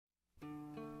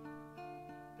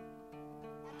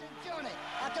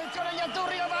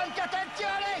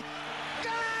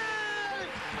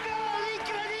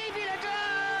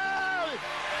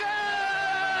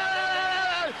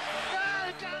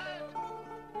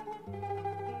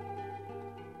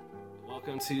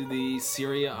Welcome to the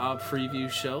Serie preview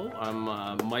show. I'm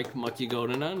Mike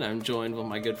Muckygodina, and I'm joined with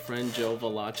my good friend Joe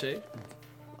Valache.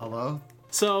 Hello.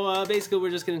 So basically,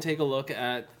 we're just going to take a look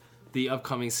at the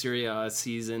upcoming Serie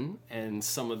season and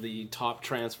some of the top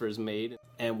transfers made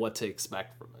and what to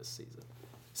expect from this season.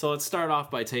 So let's start off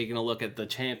by taking a look at the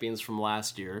champions from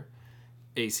last year,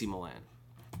 AC Milan.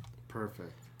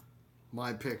 Perfect.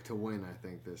 My pick to win, I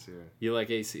think, this year. You like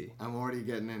AC? I'm already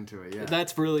getting into it, yeah.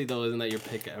 That's really, though, isn't that your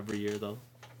pick every year, though?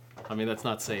 I mean, that's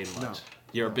not saying much. No.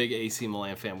 You're a big AC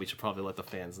Milan fan. We should probably let the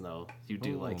fans know you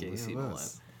do like AC Milan.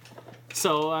 This.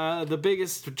 So the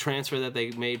biggest transfer that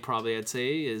they made, probably, I'd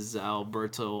say, is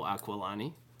Alberto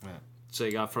Aquilani. Yeah. So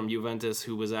they got from Juventus,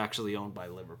 who was actually owned by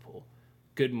Liverpool.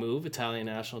 Good move, Italian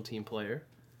national team player.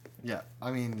 Yeah,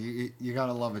 I mean, you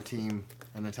gotta love a team,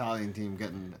 an Italian team,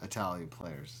 getting Italian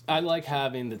players. I like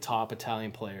having the top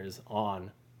Italian players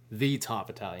on the top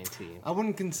Italian team. I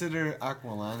wouldn't consider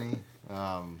Aquilani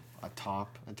a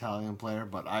top Italian player,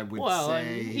 but I would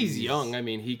say he's young. I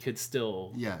mean, he could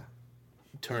still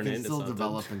turn into still something.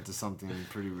 Develop into something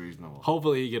pretty reasonable.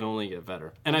 Hopefully, he can only get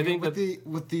better. And I think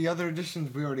with the other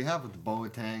additions we already have, with the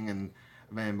Boateng and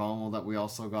Van Bommel that we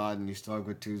also got, and you still have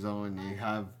Gattuso, and you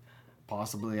have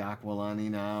possibly Aquilani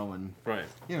now, and right.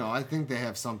 You know, I think they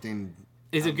have something.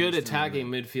 Is a good attacking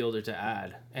midfielder to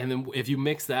add, and then if you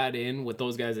mix that in with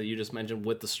those guys that you just mentioned,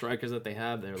 with the strikers that they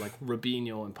have there, like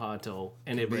Robinho and Pato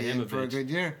and Ibrahimovic, for a good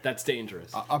year. That's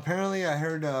dangerous. Apparently, I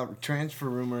heard a transfer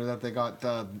rumor that they got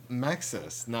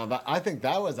Mexis. Now, I think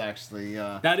that was actually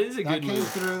that is a good move. That came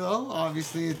through though.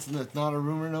 Obviously, it's not a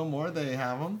rumor no more. They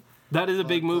have him. That is a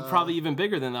big move, probably even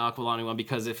bigger than the Aquilani one,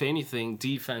 because if anything,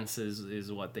 defense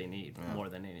is what they need more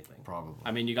than anything. Probably.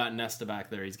 I mean, you got Nesta back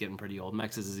there. He's getting pretty old.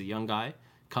 Mexis is a young guy.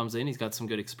 Comes in. He's got some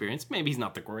good experience. Maybe he's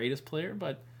not the greatest player,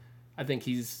 but I think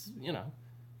he's,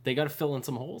 they got to fill in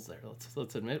some holes there.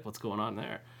 Let's admit what's going on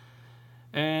there.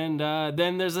 And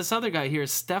then there's this other guy here,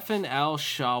 Stefan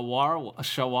Shawarawi.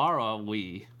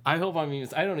 I hope I don't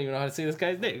even know how to say this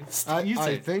guy's name.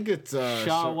 I think it's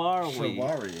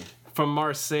Shawarawi. From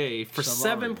Marseille for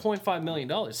 $7.5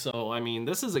 million. So, I mean,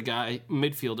 this is a guy,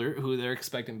 midfielder, who they're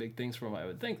expecting big things from, I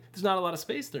would think. There's not a lot of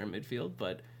space there in midfield,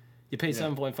 but you pay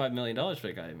 $7.5 million for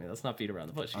a guy. I mean, let's not beat around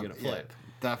the bush. You got to flip.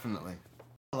 Definitely.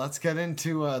 Let's get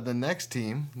into the next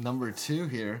team, number 2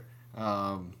 here.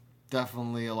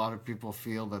 Definitely a lot of people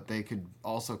feel that they could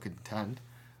also contend.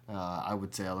 I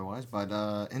would say otherwise, but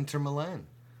Inter Milan.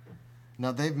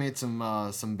 Now, they've made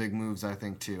some big moves, I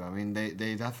think, too. I mean,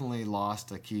 they definitely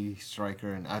lost a key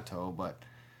striker in Eto'o, but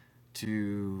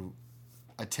to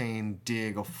attain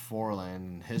Diego Forlan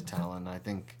and his talent, I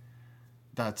think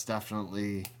that's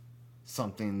definitely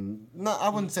something. I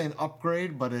wouldn't say an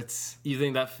upgrade, but it's... You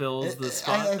think that fills the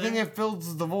spot I think it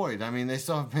fills the void. I mean, they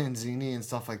still have Panzini and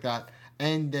stuff like that.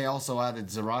 And they also added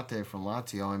Zarate from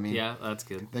Lazio. I mean, yeah, that's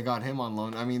good. They got him on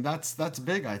loan. I mean, that's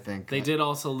big, I think. They did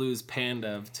also lose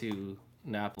Pandev to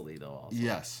Napoli, though, also.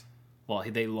 Yes. Well,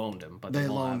 they loaned him, but they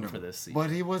loaned him for this season. But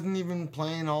he wasn't even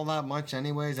playing all that much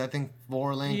anyways. I think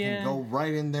Forlan can go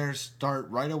right in there, start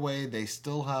right away. They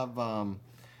still have...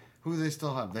 who do they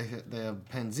still have? They have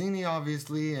Panzini,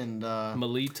 obviously, and...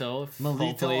 Melito,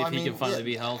 hopefully, if he can finally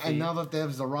be healthy. And now that they have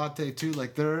Zarate, too,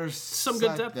 like, there's... Some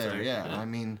good depth there. Yeah, I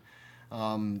mean...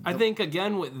 I think,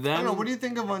 again, with them... I don't know, what do you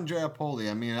think of Andrea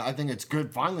Poli? I mean, I think it's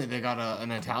good. Finally, they got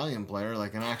an Italian player,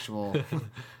 like an actual...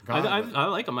 I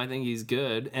like him. I think he's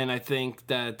good. And I think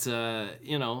that,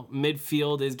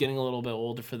 midfield is getting a little bit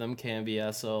older for them,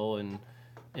 Cambiaso, and,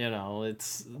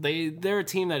 they're a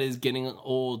team that is getting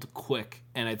old quick.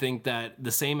 And I think that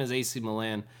the same as AC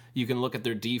Milan, you can look at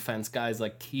their defense, guys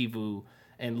like Kivu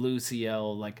and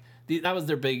Luciel, like... That was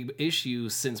their big issue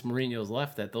since Mourinho's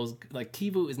left. That those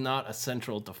Kivu is not a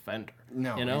central defender.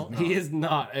 No, he is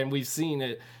not, and we've seen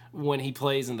it when he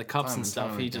plays in the cups and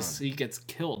stuff. He gets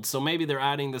killed. So maybe they're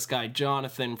adding this guy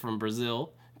Jonathan from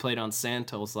Brazil, played on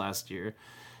Santos last year.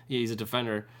 Yeah, he's a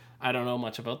defender. I don't know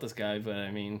much about this guy, but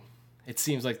I mean, it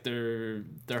seems like they're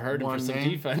hurting for some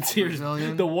defense here.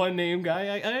 Brazilian? The one name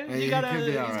guy, he's got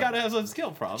to have some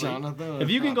skill probably. Jonathan, if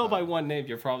you can go by one name,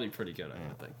 you're probably pretty good. I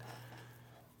would think.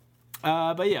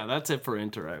 But yeah, that's it for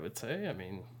Inter, I would say. I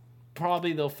mean,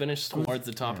 probably they'll finish towards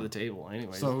the top of the table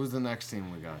anyway. So who's the next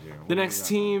team we got here? The next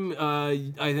team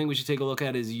I think we should take a look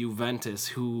at is Juventus,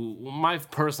 who my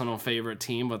personal favorite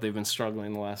team, but they've been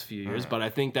struggling the last few years. Right. But I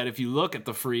think that if you look at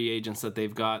the free agents that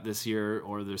they've got this year,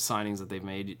 or their signings that they've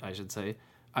made, I should say,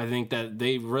 I think that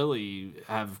they really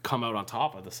have come out on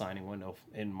top of the signing window,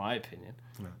 in my opinion.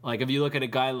 Yeah. Like, if you look at a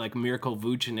guy like Mirko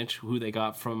Vucinic, who they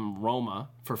got from Roma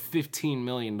for $15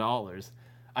 million,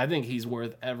 I think he's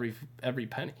worth every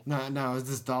penny. No, is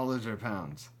this dollars or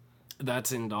pounds?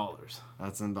 That's in dollars.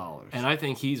 And I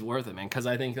think he's worth it, man, because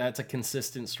I think that's a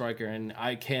consistent striker, and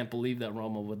I can't believe that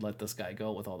Roma would let this guy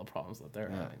go with all the problems that they're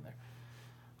having there.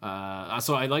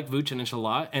 So I like Vucinic a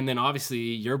lot. And then obviously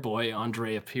your boy,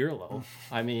 Andrea Pirlo.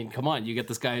 I mean, come on, you get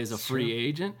this guy as a free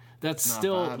agent. That's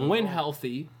still, when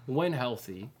healthy,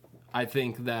 I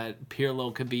think that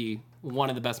Pirlo could be one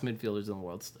of the best midfielders in the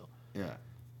world still. Yeah.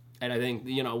 And I think,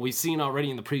 we've seen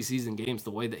already in the preseason games the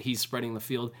way that he's spreading the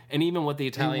field. And even with the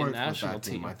Italian national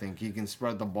team. I think he can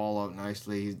spread the ball out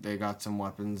nicely. They got some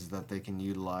weapons that they can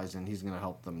utilize, and he's going to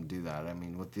help them do that. I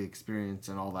mean, with the experience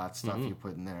and all that stuff you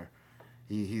put in there,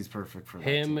 he's perfect for that.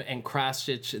 Him and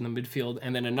Krasic in the midfield.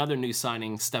 And then another new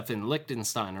signing, Stefan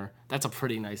Lichtensteiner. That's a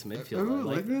pretty nice midfield. Ooh,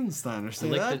 Lichtensteiner. Say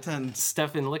that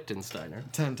Stefan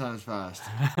Lichtensteiner. 10 times fast.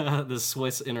 The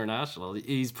Swiss international.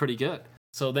 He's pretty good.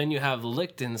 So then you have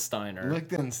Lichtensteiner,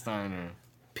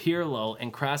 Pirlo,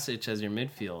 and Krasic as your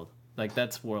midfield. Like,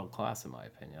 that's world class in my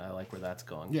opinion. I like where that's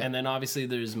going. Yeah. And then obviously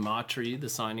there's Matri, the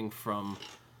signing from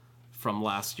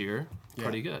last year.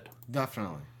 Pretty good.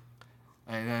 Definitely.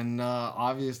 And then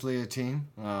obviously a team,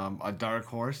 a dark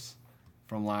horse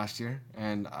from last year.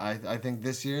 And I think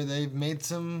this year they've made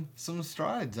some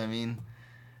strides. I mean,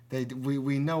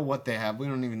 we know what they have. We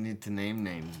don't even need to name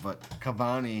names, but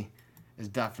Cavani is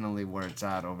definitely where it's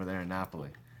at over there in Napoli.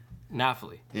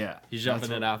 Yeah. You're jumping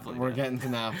to Napoli. We're getting to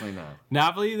Napoli now.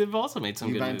 Napoli, they've also made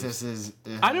some Juventus good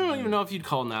moves. I don't even know if you'd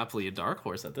call Napoli a dark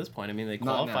horse at this point. I mean, they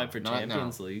qualified for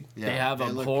Champions League. Yeah, they have a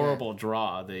horrible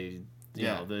draw. It's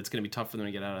going to be tough for them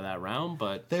to get out of that round,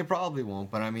 but they probably won't.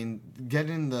 But I mean,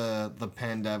 getting the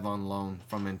Pandev on loan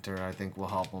from Inter, I think will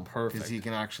help him. Perfect. Because he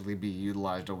can actually be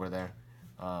utilized over there.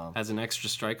 As an extra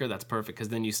striker, that's perfect, because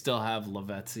then you still have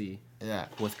Lavezzi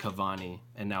with Cavani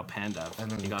and now Pandev.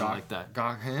 And then you gotta like that.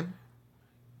 Gökhan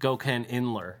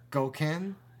Inler.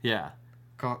 Gökhan? Yeah.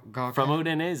 Gökhan? From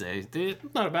Udinese.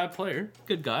 Not a bad player.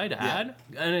 Good guy to add.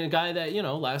 And a guy that,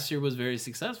 last year was very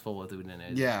successful with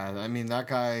Udinese. Yeah, I mean, that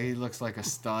guy, he looks like a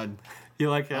stud. You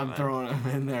like him? I'm throwing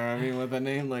him in there. I mean, with a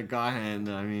name like Gökhan,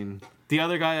 I mean... The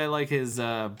other guy I like is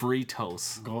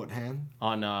Britos. Gökhan?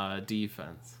 On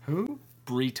defense. Who?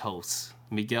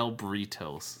 Miguel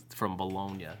Britos from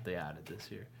Bologna. They added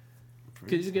this year.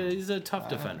 He's a tough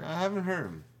defender. I haven't heard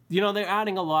him. They're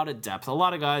adding a lot of depth. A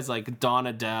lot of guys like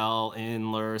Donadell,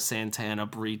 Inler, Santana,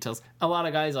 Britos. A lot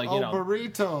of guys like,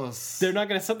 Burritos. They're not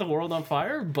going to set the world on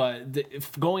fire, but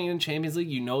if going in Champions League,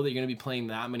 you know that you're going to be playing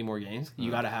that many more games.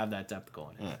 You got to have that depth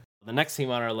going in. Yeah. The next team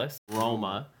on our list,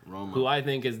 Roma, who I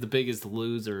think is the biggest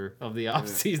loser of the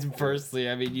offseason, personally.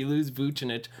 I mean, you lose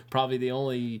Vucinic, probably the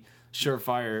only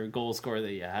surefire goal scorer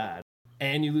that you had.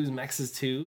 And you lose Mexes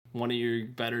too, one of your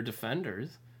better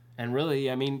defenders. And really,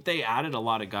 I mean, they added a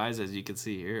lot of guys, as you can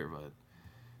see here, but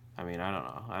I mean, I don't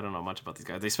know. I don't know much about these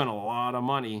guys. They spent a lot of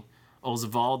money.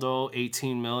 Osvaldo,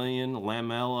 18 million.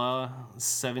 Lamela,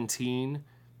 17.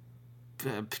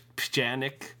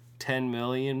 Pjanic, 10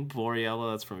 million.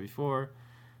 Borriello, that's from before.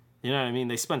 You know what I mean?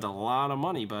 They spent a lot of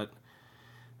money, but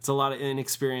it's a lot of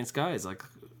inexperienced guys. Like,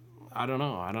 I don't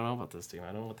know. I don't know about this team.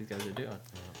 I don't know what these guys are doing.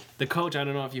 The coach, I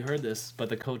don't know if you heard this, but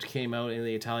the coach came out in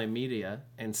the Italian media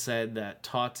and said that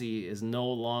Totti is no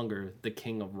longer the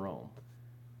king of Rome.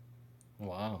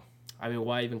 Wow. I mean,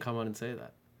 why even come out and say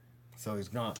that? So he's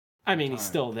gone. I mean, he's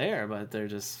still there, but they're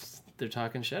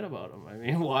talking shit about him. I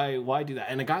mean, why do that?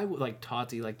 And a guy like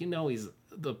Totti, like, he's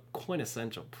the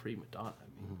quintessential prima donna.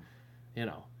 I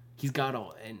mean, he's got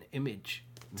an image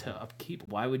to upkeep.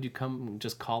 Why would you come and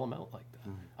just call him out like that?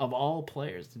 Of all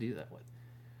players to do that with,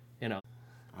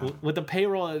 with the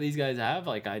payroll that these guys have,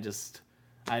 like, I don't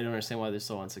understand why they're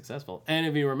so unsuccessful. And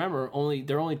if you remember,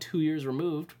 they're only 2 years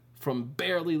removed from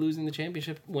barely losing the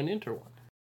championship when Inter won.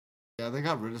 Yeah, they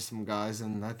got rid of some guys,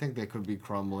 and I think they could be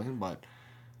crumbling, but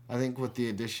I think with the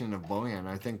addition of Bojan,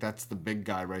 I think that's the big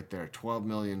guy right there, $12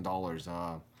 million.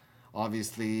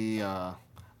 Obviously,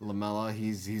 Lamela,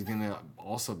 he's going to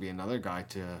also be another guy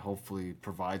to hopefully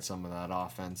provide some of that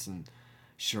offense and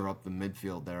shore up the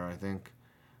midfield there, I think.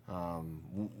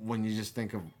 When you just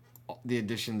think of the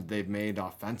additions they've made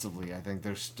offensively, I think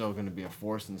they're still going to be a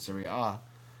force in Serie A.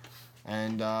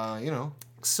 And,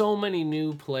 So many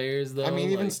new players, though. I mean,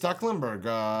 even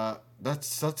Stecklenburg,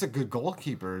 that's a good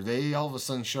goalkeeper. They all of a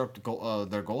sudden shore up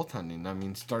their goaltending. I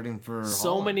mean, starting for so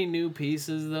Holland. Many new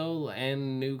pieces, though,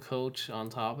 and new coach on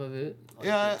top of it.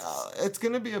 Like, it's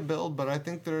going to be a build, but I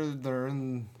think they're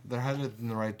headed in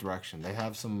the right direction. They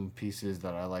have some pieces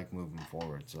that I like moving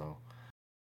forward, so...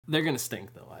 They're going to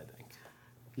stink, though, I think.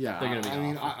 Yeah, they're going to be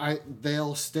I mean,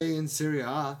 they'll stay in Serie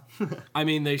A. I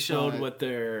mean, they showed what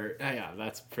their... Yeah,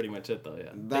 that's pretty much it, though,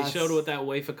 yeah. They showed what that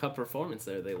UEFA Cup performance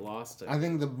there. They lost it. I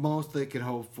think the most they could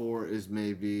hope for is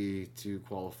maybe to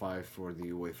qualify for the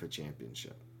UEFA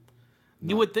Championship.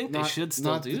 You would think they should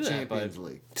still do the that, Champions but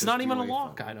League, it's not even a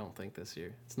lock, I don't think, this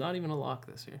year. It's not even a lock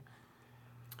this year.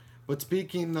 But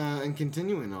speaking and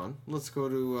continuing on, let's go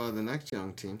to the next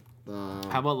young team.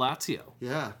 How about Lazio?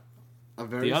 Yeah.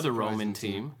 The other Roman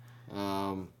team.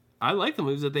 I like the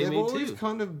moves that they made, too. They've always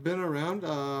kind of been around.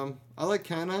 I like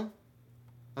Kana.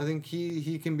 I think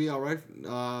he can be all right.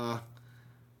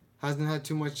 Hasn't had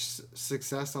too much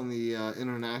success on the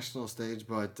international stage,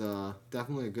 but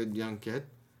definitely a good young kid.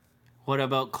 What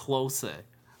about Klose?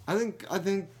 I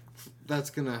think that's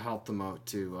gonna help them out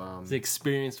too. The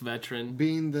experienced veteran,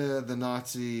 being the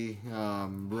Nazi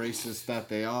racist that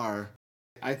they are,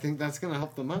 I think that's gonna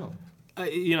help them out.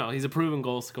 He's a proven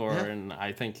goal scorer, and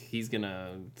I think he's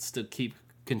gonna still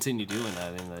continue doing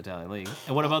that in the Italian league.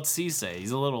 And what about Cisse?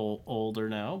 He's a little older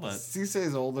now, but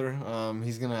Cisse's older.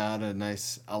 He's gonna add a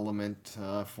nice element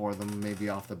for them, maybe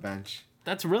off the bench.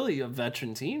 That's really a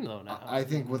veteran team, though. Now I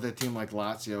think with a team like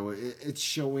Lazio, it's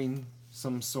showing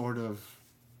some sort of,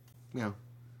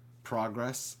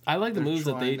 progress. I like the moves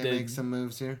that they did. Make some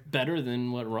moves here better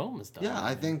than what Rome has done. Yeah,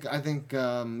 I think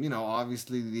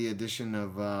obviously the addition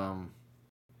of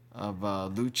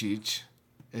Lucic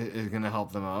is going to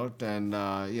help them out, and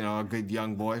a good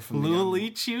young boy from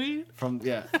Lucic, you mean? From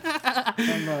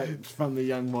the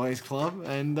young boys club,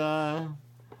 and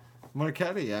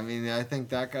Marchetti. I mean, I think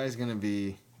that guy's going to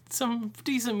be some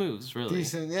decent moves, really.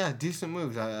 Decent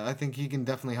moves. I think he can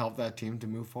definitely help that team to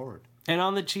move forward. And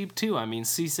on the cheap too. I mean,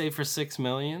 Cisse for $6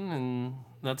 million, and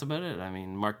that's about it. I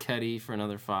mean, Marchetti for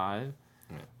another $5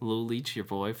 million. Lulic, your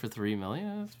boy, for $3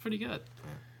 million. That's pretty good.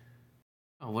 Yeah.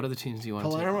 Oh, what other teams do you want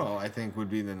to take? Palermo, I think,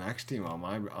 would be the next team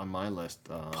on my list.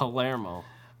 Palermo.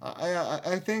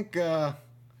 I think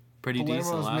pretty Palermo's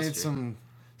decent last made year.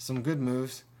 some good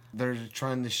moves. They're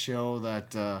trying to show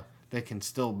that they can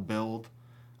still build.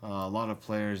 A lot of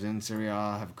players in Serie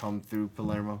A have come through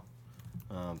Palermo.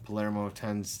 Palermo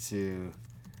tends to,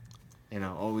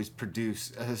 always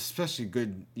produce, especially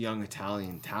good young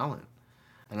Italian talent.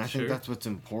 And I think that's what's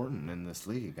important in this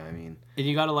league. I mean, and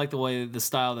you got to like the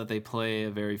style that they play,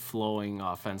 a very flowing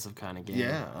offensive kind of game.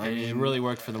 Yeah, it really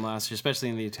worked for them last year, especially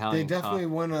in the Italian They definitely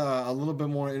Cup. went a little bit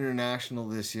more international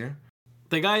this year.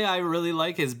 The guy I really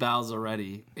like is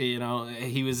Balzaretti.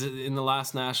 He was in the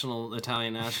last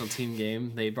Italian national team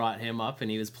game. They brought him up, and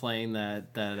he was playing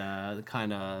that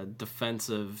kind of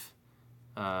defensive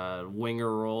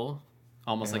winger role,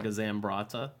 almost like a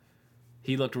Zambrotta.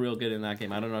 He looked real good in that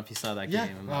game. I don't know if you saw that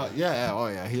game. Oh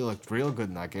yeah. He looked real good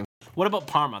in that game. What about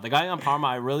Parma? The guy on Parma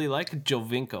I really like,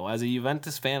 Giovinco. As a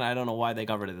Juventus fan, I don't know why they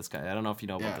got rid of this guy. I don't know if you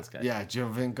know about this guy. Yeah,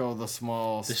 Giovinco, the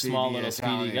small little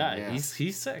speedy guy. Yeah.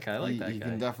 He's sick. I like that guy. He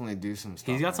can definitely do some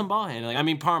stuff. He's got some ball handling. I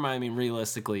mean, Parma.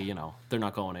 Realistically, they're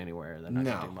not going anywhere. They're not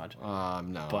going to do much.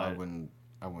 No, but I wouldn't.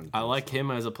 I like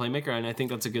him as a playmaker, and I think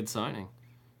that's a good signing.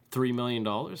 $3 million.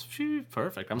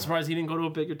 Perfect. I'm surprised he didn't go to a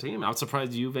bigger team. I'm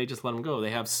surprised Juve just let him go.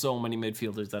 They have so many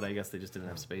midfielders that I guess they just didn't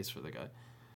have space for the guy.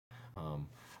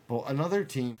 But another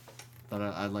team that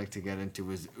I'd like to get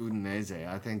into is Udinese.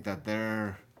 I think that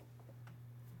they're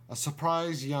a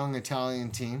surprise young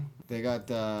Italian team. They got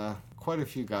quite a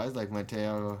few guys like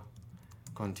Matteo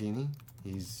Contini.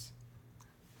 He's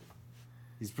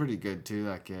pretty good too,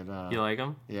 that kid. You like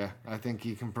him? Yeah, I think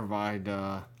he can provide.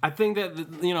 I think that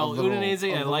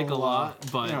Udinese I like a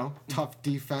lot, but tough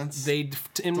defense. They,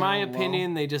 in my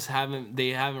opinion, they just haven't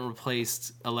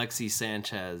replaced Alexis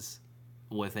Sanchez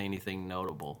with anything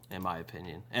notable, in my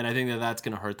opinion, and I think that's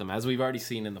going to hurt them. As we've already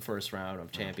seen in the first round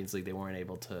of Champions League, they weren't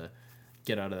able to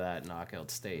get out of that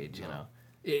knockout stage.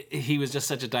 He was just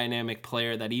such a dynamic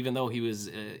player that even though he was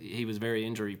very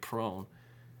injury prone.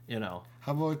 How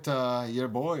about your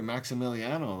boy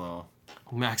Maximiliano though?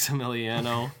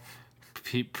 Maximiliano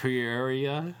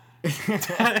Pereira.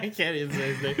 I can't even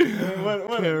say his name.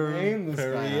 What a name this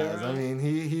guy has. I mean,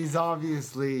 he's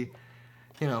obviously,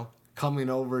 coming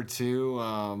over too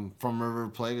from River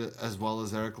Plate as well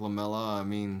as Eric Lamela. I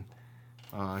mean,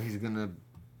 he's gonna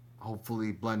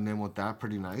hopefully blend in with that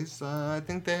pretty nice. I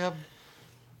think they have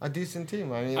a decent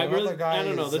team. I mean, I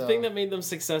don't know. The thing that made them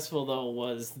successful though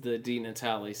was the Di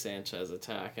Natale Sanchez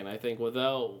attack, and I think with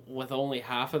only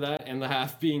half of that and the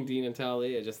half being Di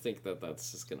Natale, I just think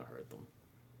that's just gonna hurt them.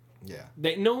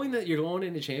 Yeah. Knowing that you're going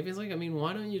into Champions League, I mean,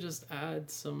 why don't you just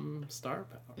add some star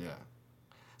power? Yeah.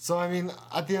 So I mean,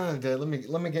 at the end of the day,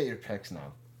 let me get your picks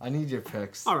now. I need your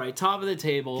picks. All right, top of the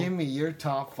table. Give me your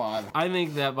top 5. I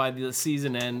think that by the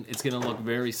season end, it's going to look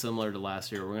very similar to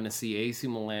last year. We're going to see AC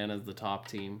Milan as the top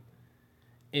team.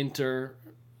 Inter,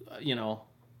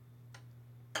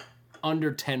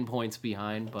 under 10 points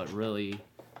behind, but really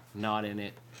not in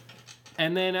it.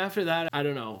 And then after that, I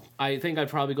don't know. I think I'd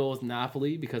probably go with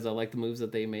Napoli because I like the moves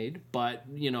that they made. But,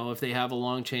 if they have a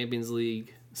long Champions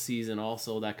League season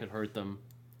also, that could hurt them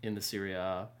in the Serie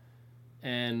A.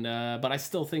 And but I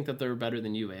still think that they're better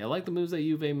than Juve. I like the moves that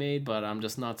Juve made, but I'm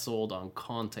just not sold on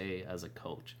Conte as a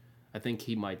coach. I think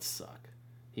he might suck.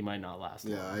 He might not last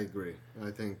long. Yeah, I agree. I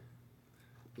think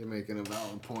you're making a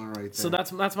valid point right there. So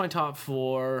that's my top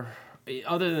 4.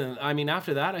 Other than,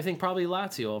 after that, I think probably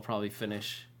Lazio will probably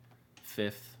finish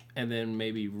 5th, and then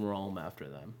maybe Rome after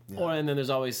them. Yeah. And then there's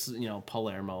always,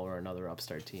 Palermo or another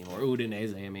upstart team, or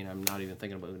Udinese. I'm not even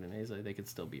thinking about Udinese. They could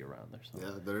still be around there. So.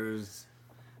 Yeah,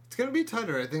 it's going to be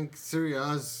tighter. I think Serie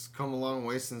A's come a long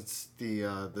way since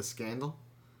the scandal.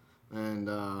 And,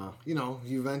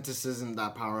 Juventus isn't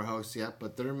that powerhouse yet,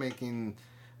 but they're making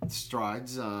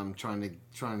strides, trying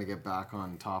to get back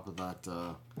on top of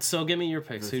that. So give me your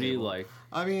picks. Who do you like?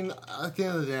 At the end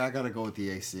of the day, I got to go with the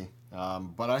AC.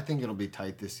 But I think it'll be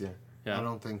tight this year. Yeah. I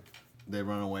don't think they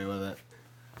run away with it.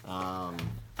 I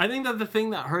think that the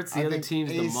thing that hurts the other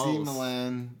teams the most. AC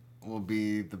Milan will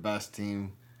be the best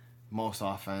team, most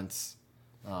offense.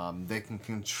 They can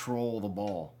control the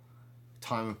ball,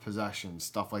 time of possession,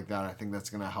 stuff like that. I think that's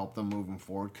going to help them moving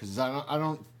forward because I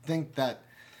don't think that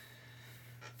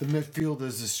the midfield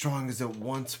is as strong as it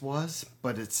once was,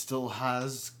 but it still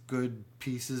has good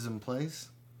pieces in place.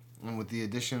 And with the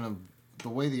addition of the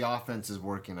way the offense is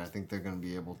working, I think they're going to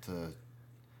be able to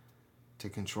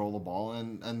control the ball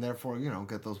and therefore,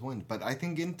 get those wins. But I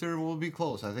think Inter will be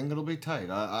close. I think it'll be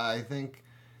tight. I think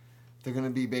they're going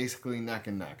to be basically neck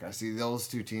and neck. I see those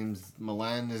two teams.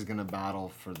 Milan is going to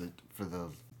battle for the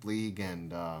league,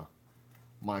 and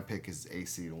my pick is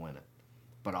AC to win it.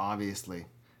 But obviously,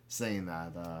 saying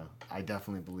that, I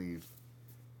definitely believe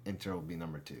Inter will be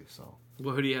number 2. So,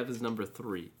 well, who do you have as number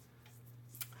 3?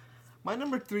 My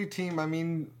number 3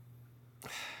 team,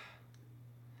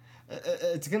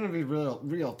 it's going to be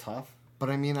real tough. But,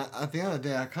 at the end of the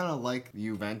day, I kind of like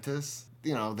Juventus.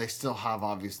 They still have,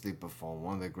 obviously, Buffon,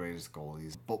 one of the greatest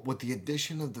goalies. But with the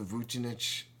addition of the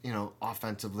Vucinic,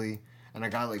 offensively, and a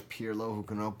guy like Pirlo who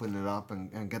can open it up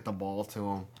and get the ball to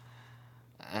him,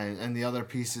 and the other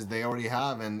pieces they already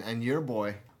have, and your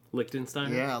boy.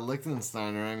 Liechtensteiner? Yeah,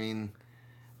 Liechtensteiner.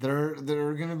 They're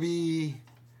going to be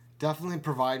definitely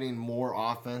providing more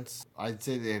offense. I'd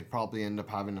say they'd probably end up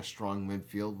having a strong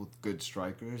midfield with good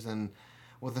strikers and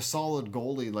with a solid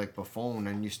goalie like Buffon,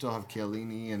 and you still have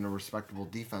Chiellini and a respectable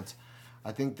defense.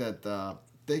 I think that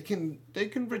they can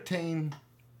retain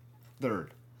 3rd.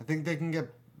 I think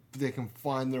they can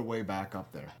find their way back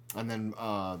up there. And then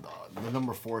the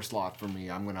number 4 slot for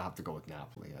me, I'm gonna have to go with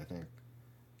Napoli. I think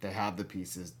they have the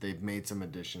pieces. They've made some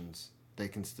additions. They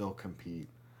can still compete.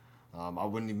 I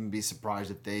wouldn't even be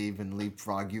surprised if they even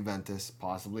leapfrog Juventus,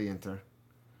 possibly Inter.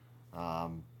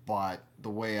 But the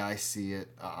way I see it,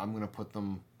 I'm going to put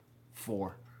them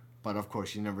 4. But, of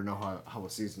course, you never know how a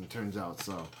season turns out.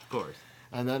 So. Of course.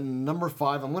 And then number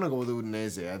 5, I'm going to go with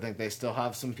Udinese. I think they still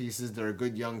have some pieces. They're a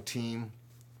good young team.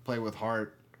 Play with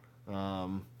heart.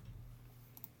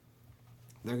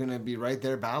 They're going to be right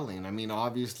there battling.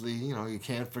 Obviously, you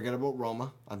can't forget about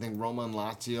Roma. I think Roma and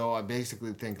Lazio, I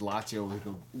basically think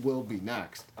Lazio will be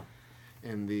next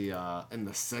in the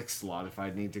 6th slot if I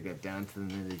need to get down to the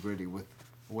nitty-gritty with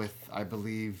I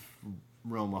believe,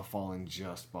 Roma falling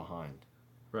just behind.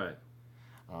 Right.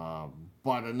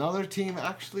 But another team,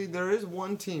 actually, there is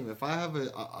one team. If I have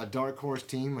a dark horse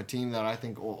team, a team that I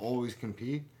think will always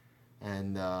compete,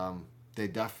 and they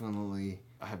definitely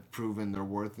have proven their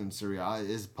worth in Serie A,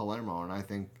 is Palermo. And I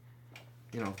think,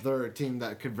 they're a team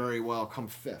that could very well come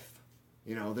 5th.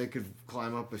 They could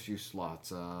climb up a few slots.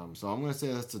 So I'm going to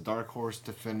say that's a dark horse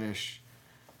to finish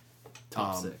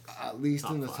top 6. At least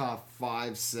top in the 5. Top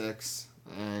 5, 6,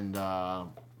 and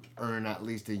earn at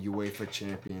least a UEFA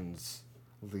Champions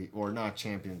League, or not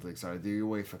Champions League, sorry, the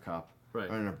UEFA Cup. Right.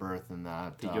 Earn a berth in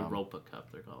that. The Europa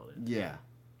Cup, they're calling it. Yeah.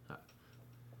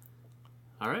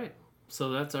 All right. So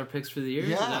that's our picks for the year.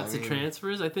 Yeah, that's the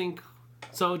transfers. I think.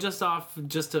 So just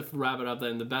to wrap it up,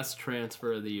 then the best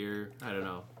transfer of the year. I don't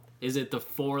know. Is it the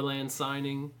Forlan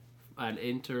signing at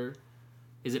Inter?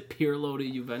 Is it Pirlo to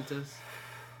Juventus?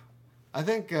 I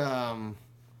think the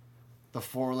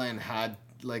Forlan had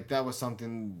that was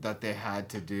something that they had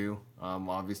to do.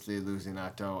 Obviously losing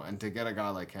Atto, and to get a guy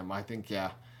like him, I think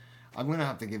I'm gonna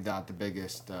have to give that the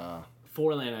biggest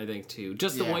Forlan, I think, too.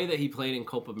 Just the way that he played in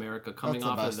Copa America, coming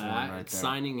off of that,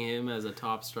 signing him as a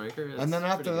top striker. And then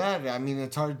after that, I mean,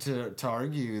 it's hard to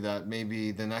argue that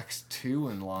maybe the next two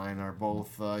in line are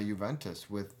both Juventus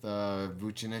with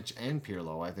Vucinic and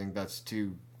Pirlo. I think that's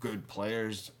two good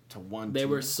players to one They team.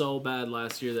 were so bad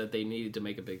last year that they needed to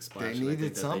make a big splash. They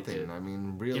needed something. I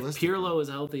mean, realistically. If Pirlo is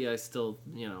healthy, I still,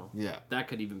 that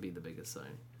could even be the biggest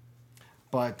sign.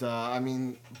 But, I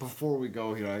mean, before we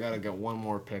go here, I got to get one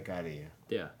more pick out of you.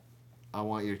 Yeah. I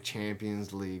want your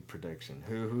Champions League prediction.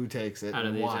 Who takes it out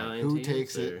and why? Who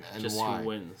takes it and just why? Who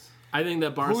wins? I think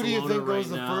that Barcelona Who do you think goes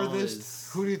the furthest? Is...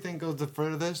 Who do you think goes the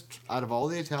furthest out of all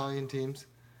the Italian teams?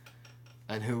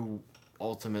 And who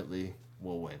ultimately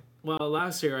will win? Well,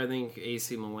 last year I think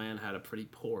AC Milan had a pretty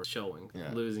poor showing,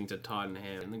 losing to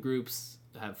Tottenham. And the groups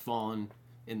have fallen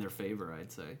in their favor,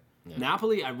 I'd say. Yeah.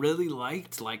 Napoli, I really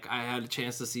liked. Like, I had a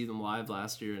chance to see them live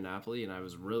last year in Napoli, and I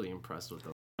was really impressed with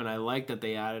them. And I like that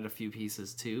they added a few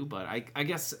pieces, too. But I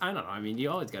guess, I don't know. I mean,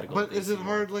 you always got to go But is it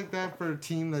hard like that for a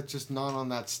team that's just not on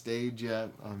that stage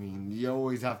yet? I mean, you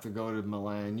always have to go to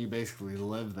Milan. You basically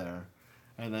live there.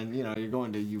 And then, you're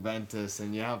going to Juventus,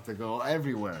 and you have to go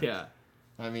everywhere. Yeah.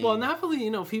 I mean, well, Napoli,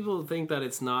 people think that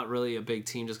it's not really a big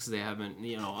team just because they haven't,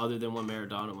 other than when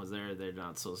Maradona was there, they're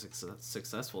not so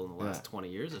successful in the last 20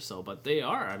 years or so. But they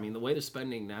are. I mean, the way they're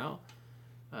spending now,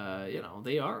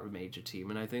 they are a major team.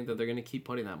 And I think that they're going to keep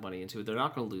putting that money into it. They're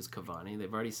not going to lose Cavani.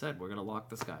 They've already said, we're going to lock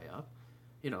this guy up.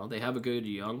 They have a good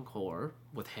young core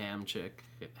with Hamsick,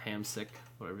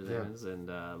 whatever his name is, and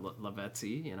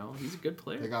Lavezzi. He's a good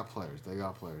player. They got players,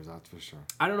 that's for sure.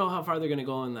 I don't know how far they're going to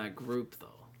go in that group, though.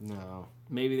 No.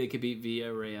 Maybe they could beat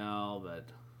Villarreal, but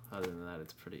other than that,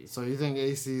 it's pretty. So you think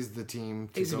AC is the team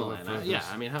to AC go Milan, furthest? yeah.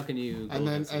 I mean, how can you? And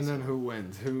then who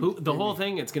wins? Who the whole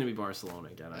thing? It's going to be Barcelona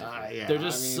again. They're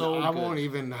just so good. I won't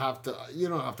even have to. You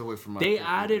don't have to wait for my. They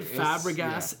added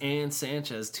Fabregas and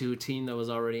Sanchez to a team that was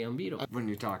already unbeatable. When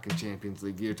you're talking Champions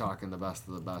League, you're talking the best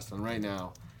of the best, and right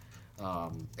now,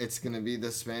 it's going to be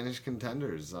the Spanish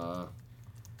contenders,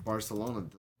 Barcelona.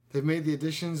 They've made the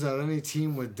additions that any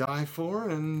team would die for,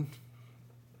 and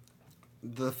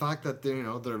the fact that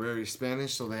they're very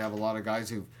Spanish, so they have a lot of guys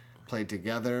who've played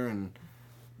together and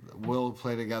will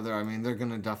play together. I mean, they're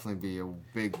going to definitely be a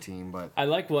big team. But I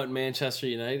like what Manchester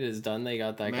United has done. They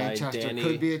got that guy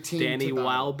Danny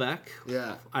Welbeck.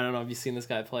 Yeah, I don't know if you've seen this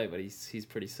guy play, but he's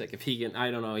pretty sick. If he can,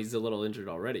 I don't know, he's a little injured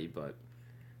already, but.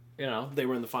 They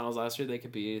were in the finals last year. They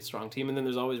could be a strong team. And then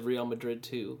there's always Real Madrid,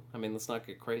 too. I mean, let's not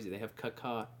get crazy. They have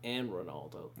Kaká and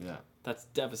Ronaldo. Yeah. That's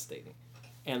devastating.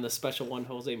 And the special one,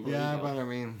 Jose Mourinho. Yeah, but I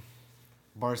mean,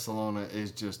 Barcelona is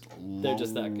just loaded. They're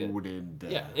just that good.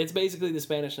 Yeah, it's basically the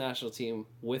Spanish national team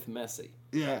with Messi.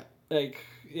 Yeah. The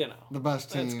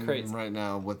best team right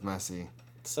now with Messi.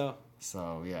 So,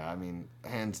 yeah, I mean,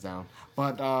 hands down.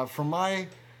 But for my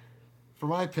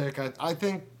pick, I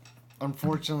think...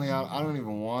 Unfortunately, I don't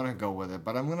even want to go with it,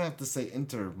 but I'm going to have to say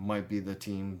Inter might be the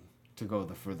team to go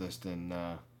the furthest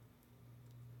out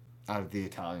of the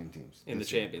Italian teams. In the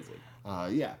Champions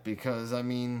League. Yeah, because, I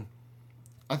mean,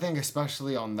 I think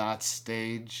especially on that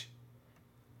stage,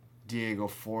 Diego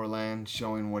Forlan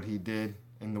showing what he did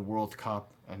in the World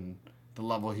Cup and the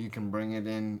level he can bring it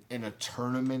in a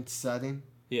tournament setting.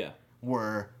 Yeah.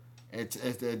 Where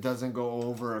it doesn't go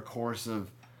over a course of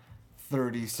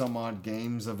 30 some odd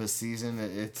games of a season.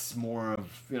 It's more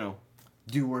of,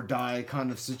 do or die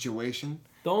kind of situation.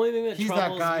 The only thing that he's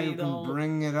troubles that guy me, who can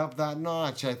bring it up that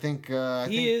notch. I think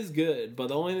he is good, but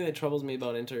the only thing that troubles me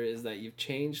about Inter is that you've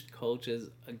changed coaches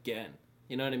again.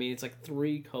 You know what I mean? It's like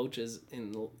 3 coaches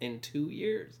in 2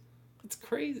 years. It's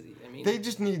crazy. I mean, they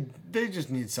just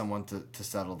need someone to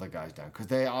settle the guys down because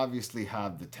they obviously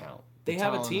have the talent. They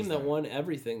have a team that won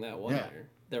everything that one year.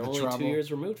 They're only 2 years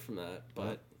removed from that,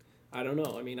 but. I don't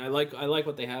know. I mean, I like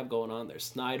what they have going on there.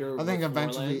 Snyder. I think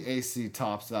eventually AC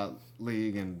tops that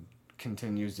league and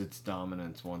continues its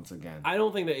dominance once again. I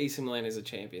don't think that AC Milan is a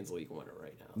Champions League winner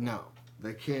right now. No,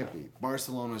 they can't be.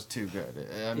 Barcelona's too good.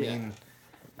 I mean,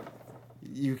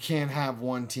 you can't have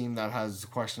one team that has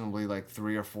questionably like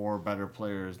 3 or 4 better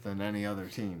players than any other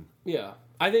team. Yeah.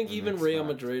 I think even Real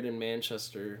Madrid and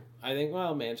Manchester,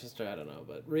 Manchester, I don't know,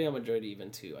 but Real Madrid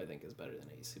even too, I think is better than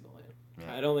AC Milan.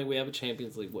 Yeah. I don't think we have a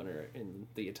Champions League winner in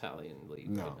the Italian league.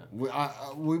 No, right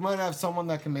now. We might have someone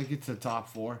that can make it to top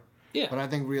 4. Yeah, but I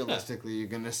think realistically, you're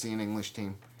going to see an English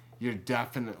team. You're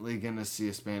definitely going to see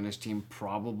a Spanish team,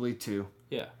 probably 2.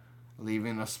 Yeah,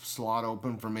 leaving a slot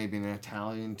open for maybe an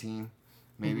Italian team,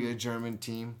 maybe a German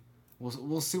team.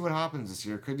 We'll see what happens this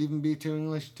year. Could even be 2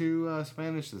 English, 2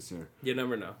 Spanish this year. You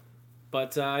never know,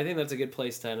 but I think that's a good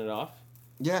place to end it off.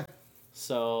 Yeah.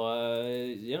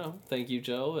 So, thank you,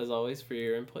 Joe, as always, for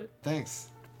your input. Thanks.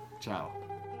 Ciao.